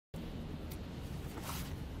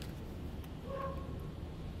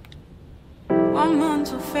1 month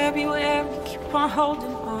till February, keep on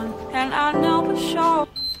holding on, and I know for sure.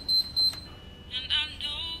 And I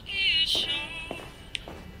know it's sure.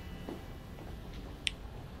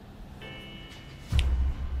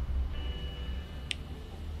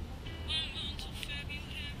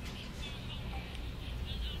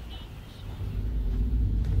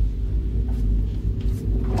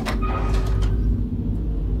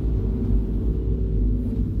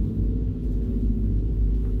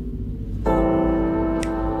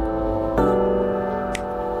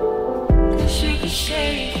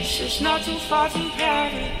 It's not too far to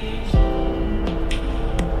carry this.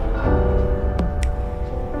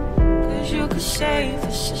 'Cause you could save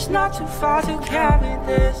this. It's not too far to carry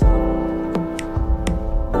this.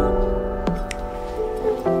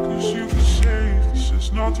 'Cause you could save this.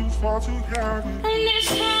 It's not too far to carry. And it's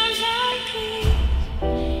times like these,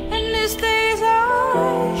 and it's days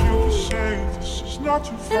like you could save this. It's not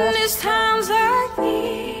too far. And it's times like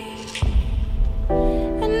these,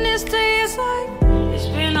 and it's days like. It's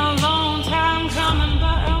been a long time coming,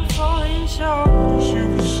 but I'm falling short. 'Cause you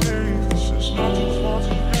could save this, it's not too far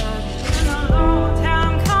to carry. It's been a long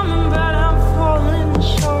time coming, but I'm falling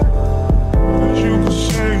short. 'Cause you could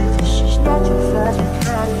save this, it's not too far to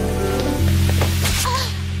carry.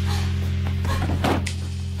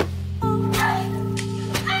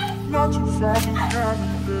 Not too far to carry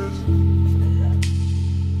this.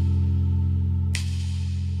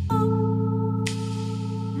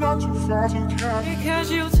 Not too far to carry. Because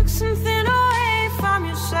you took something away from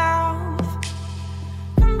yourself.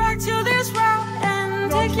 Come back to this route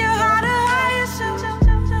and take your heart to higher self.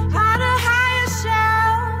 Heart to higher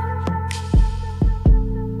self.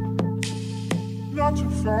 Not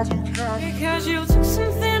too far to carry. Because you took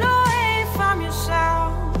something away from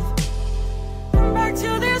yourself. Come back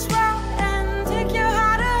to this route and take your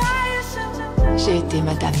heart to higher self. J'ai été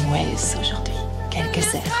Madame Wells aujourd'hui,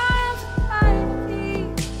 quelques heures.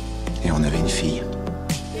 Et on avait une fille.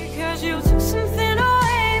 Because you took something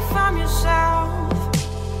away from yourself.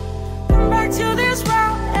 Come back to this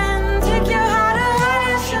route and take your heart to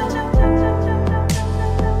higher self.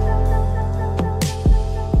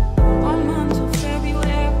 1 month till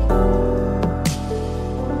February.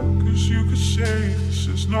 'Cause you could save this.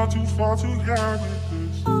 It's not too far to carry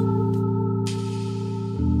this.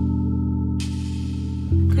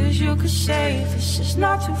 'Cause you could save this. It's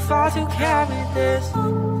not too far to carry this.